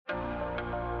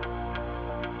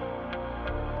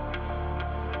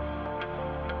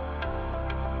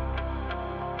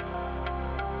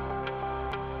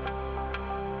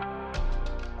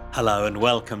Hello and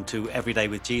welcome to Everyday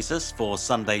with Jesus for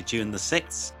Sunday, June the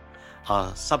 6th.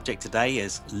 Our subject today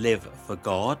is Live for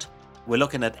God. We're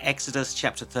looking at Exodus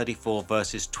chapter 34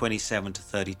 verses 27 to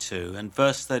 32. And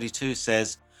verse 32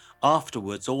 says,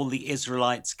 "Afterwards all the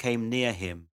Israelites came near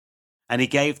him, and he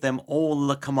gave them all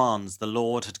the commands the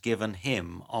Lord had given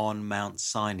him on Mount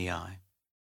Sinai."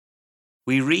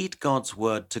 We read God's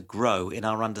word to grow in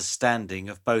our understanding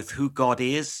of both who God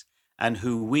is and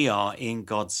who we are in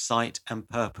God's sight and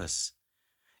purpose.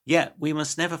 Yet we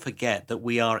must never forget that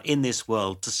we are in this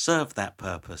world to serve that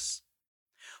purpose.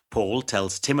 Paul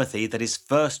tells Timothy that his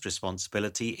first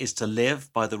responsibility is to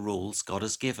live by the rules God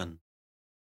has given.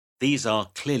 These are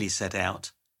clearly set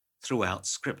out throughout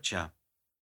Scripture.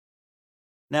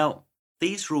 Now,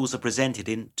 these rules are presented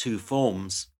in two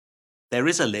forms. There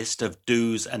is a list of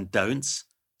do's and don'ts,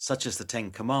 such as the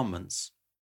Ten Commandments.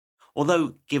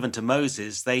 Although given to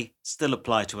Moses, they still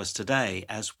apply to us today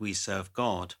as we serve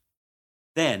God.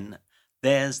 Then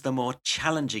there's the more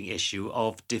challenging issue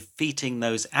of defeating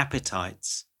those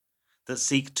appetites that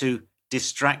seek to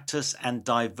distract us and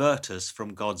divert us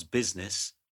from God's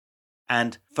business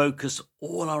and focus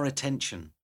all our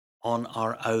attention on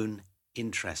our own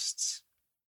interests.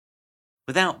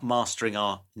 Without mastering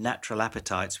our natural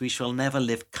appetites, we shall never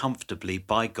live comfortably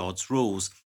by God's rules.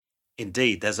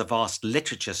 Indeed, there's a vast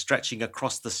literature stretching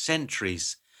across the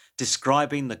centuries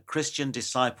describing the Christian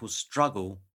disciples'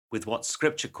 struggle with what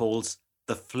Scripture calls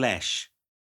the flesh,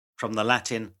 from the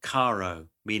Latin caro,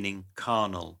 meaning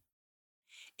carnal.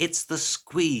 It's the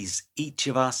squeeze each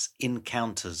of us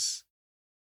encounters.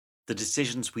 The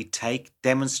decisions we take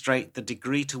demonstrate the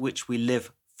degree to which we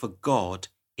live for God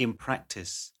in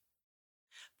practice.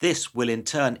 This will in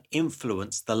turn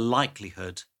influence the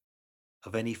likelihood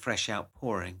of any fresh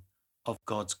outpouring of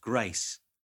God's grace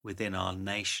within our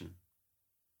nation.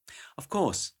 Of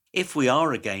course, if we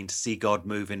are again to see God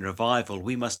move in revival,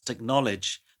 we must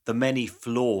acknowledge the many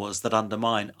flaws that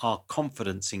undermine our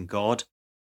confidence in God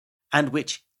and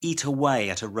which eat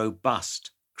away at a robust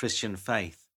Christian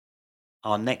faith.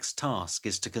 Our next task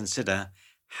is to consider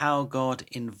how God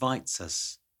invites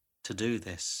us to do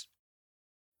this.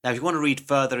 Now, if you want to read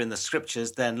further in the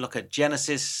Scriptures, then look at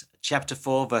Genesis chapter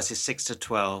 4, verses 6 to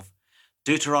 12,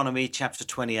 Deuteronomy chapter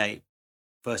 28,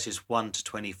 verses 1 to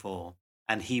 24,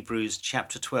 and Hebrews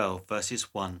chapter 12,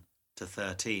 verses 1 to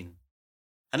 13.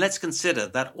 And let's consider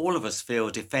that all of us feel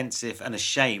defensive and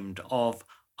ashamed of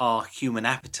our human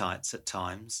appetites at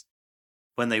times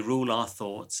when they rule our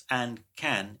thoughts and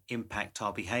can impact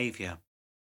our behavior.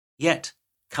 Yet,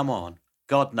 come on,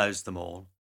 God knows them all.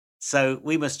 So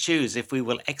we must choose if we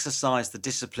will exercise the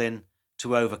discipline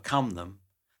to overcome them,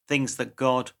 things that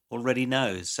God already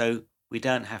knows, so we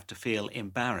don't have to feel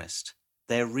embarrassed.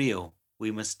 They're real.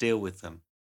 We must deal with them.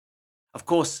 Of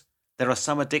course, there are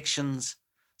some addictions,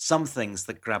 some things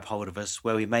that grab hold of us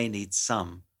where we may need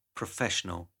some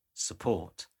professional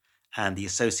support. And the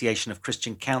Association of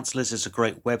Christian Counselors is a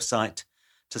great website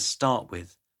to start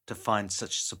with to find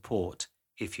such support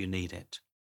if you need it.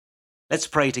 Let's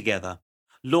pray together.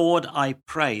 Lord, I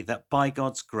pray that by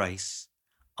God's grace,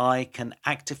 I can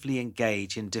actively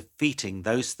engage in defeating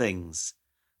those things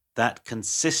that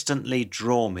consistently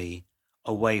draw me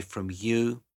away from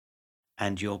you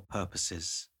and your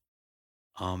purposes.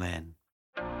 Amen.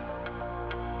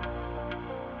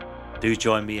 Do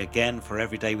join me again for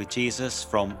Everyday with Jesus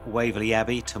from Waverley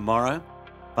Abbey tomorrow.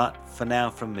 But for now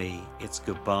from me, it's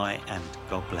goodbye and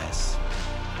God bless.